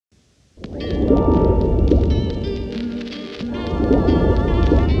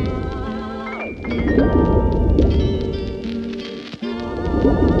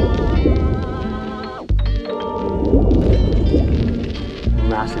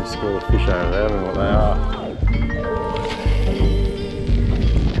Massive school of fish over there, I don't know what they are.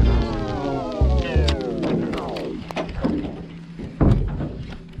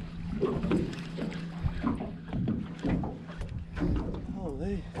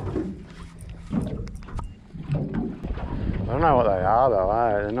 I don't know what they are though,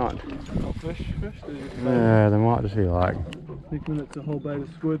 eh? They're not. Fish? Yeah, they might just be like. Thinking it's a whole bait of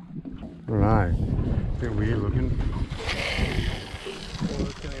squid. I don't know. A bit weird looking. Oh,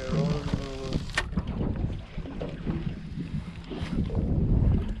 it's gonna go right in the middle of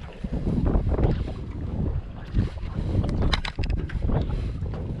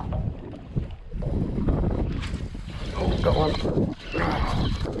Oh, got one.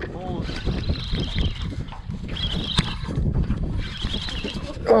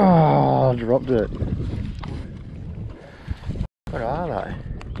 Oh, I dropped it. What are they?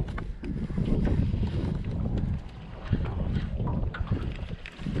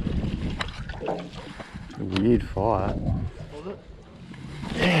 Weird fire. Was it?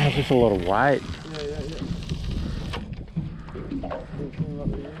 Yeah, it's just a lot of weight.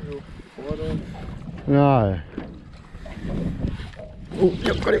 No. Oh,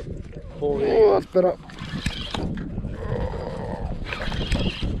 yep, got him. Oh, that's better.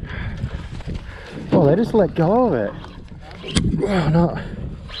 Oh, they just let go of it. Oh, no.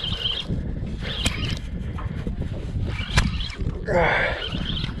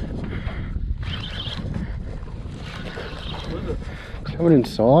 Coming in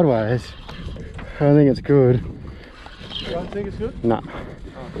sideways. I don't think it's good. You don't think it's good? No.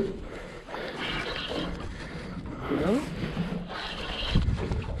 No?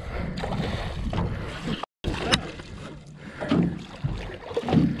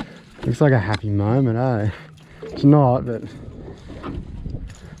 Looks like a happy moment, eh? It's not, but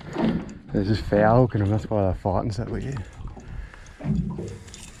there's just foul hooking them, that's why they're fighting so weird.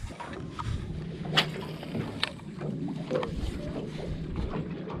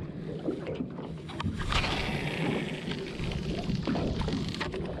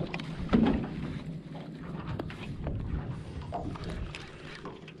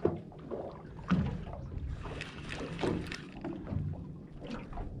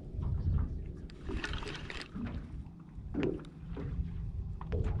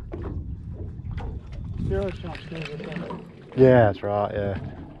 Yeah, that's right, yeah.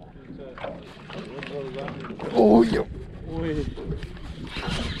 Oh, yep.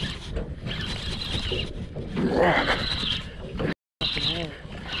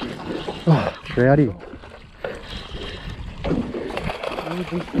 Oh, trouty.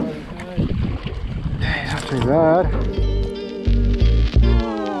 Yeah, not too bad.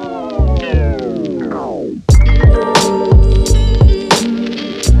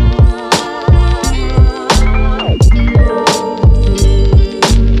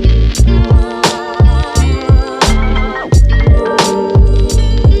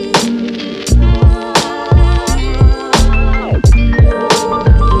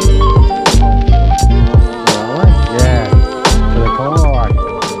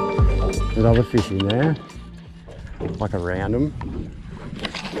 Other fish in there, like around them.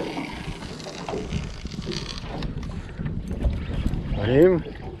 Got him.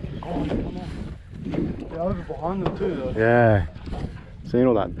 Yeah, over behind them too though. Yeah. Seen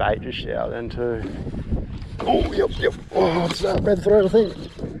all that bait just out then too. Oh, yep, yep. Oh, what's that? Red throat, I think.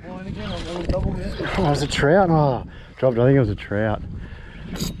 Oh, and again, I'm double here. Oh, it was a trout. Oh, dropped. I think it was a trout.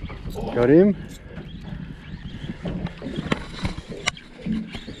 Got him.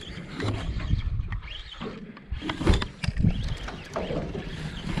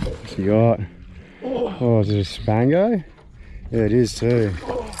 What's he got? Oh, is it a spango? Yeah, it is too.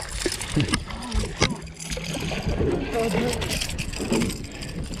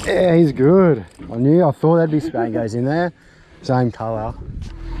 Yeah, he's good. I thought there'd be spangos in there. Same colour.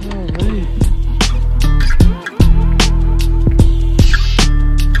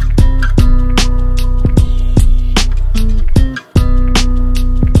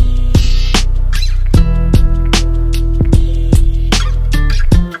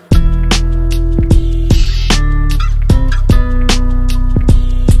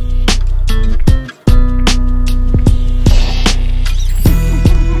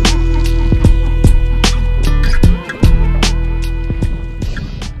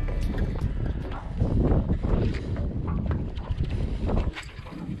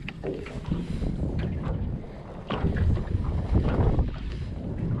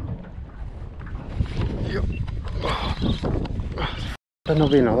 There's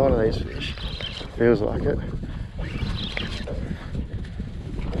not been a lot of these fish. Feels like it.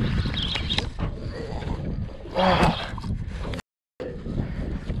 Oh.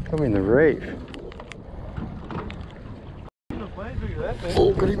 Come in the reef.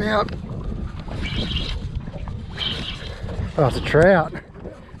 Oh, got him out. Oh, it's a trout.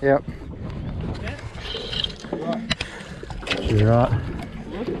 Yep. You're right.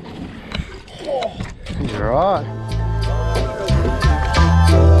 You're right.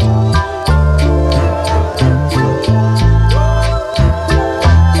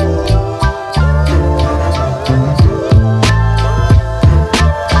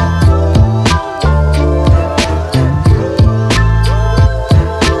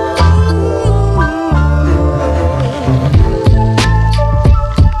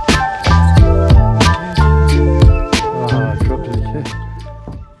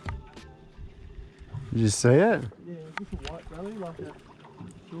 Did you see it? Yeah, just a white belly, like a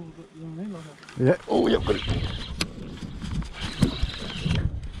silver, you know what I mean? Like a... Yeah. Oh, yep, got it.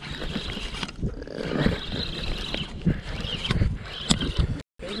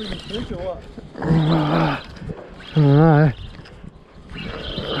 Fish or what? I don't know.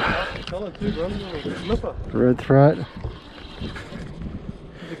 Colour too, bro. Flipper. Red throat. He's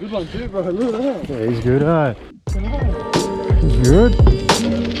a good one too, bro. Look at that. Yeah, he's good, eh? Look at that. He's good.